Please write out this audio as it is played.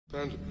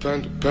Panda,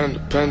 panda, panda,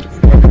 panda.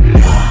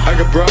 I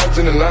got broads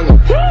in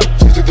Atlanta,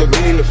 just took the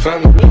lean in the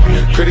family.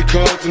 Credit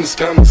cards and the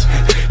scammers,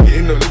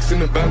 getting no licks in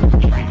the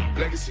band.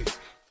 Legacies.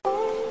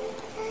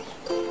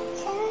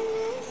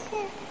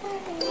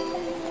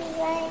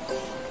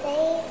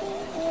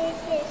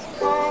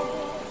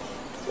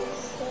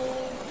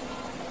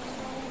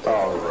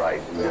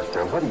 Alright,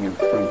 mister, what do you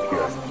think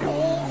you're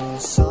doing?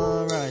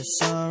 Sunrise,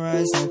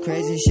 sunrise, no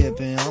crazy shit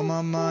been on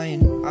my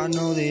mind. I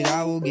know that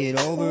I will get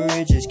over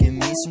it, just give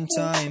me some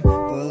time.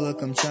 But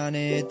look, I'm trying to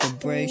hit the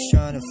brakes,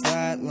 trying to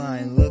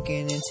flatline.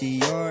 Looking into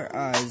your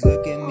eyes,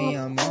 look at me,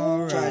 I'm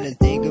alright. Try to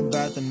think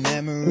about the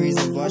memories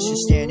of us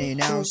just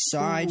standing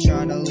outside,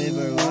 trying to live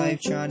our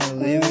life, trying to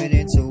live it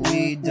until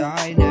we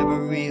die.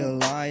 Never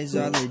realize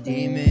all the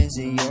demons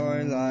in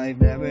your life.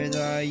 Never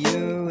thought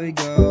you would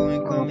go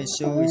and commit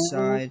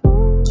suicide.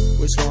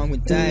 What's wrong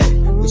with that?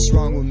 What's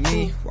wrong with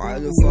me? Why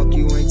the fuck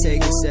you ain't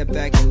take a step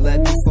back and let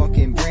me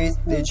fucking breathe?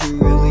 Did you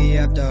really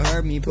have to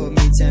hurt me? Put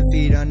me 10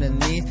 feet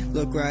underneath.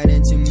 Look right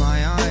into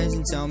my eyes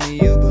and tell me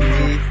you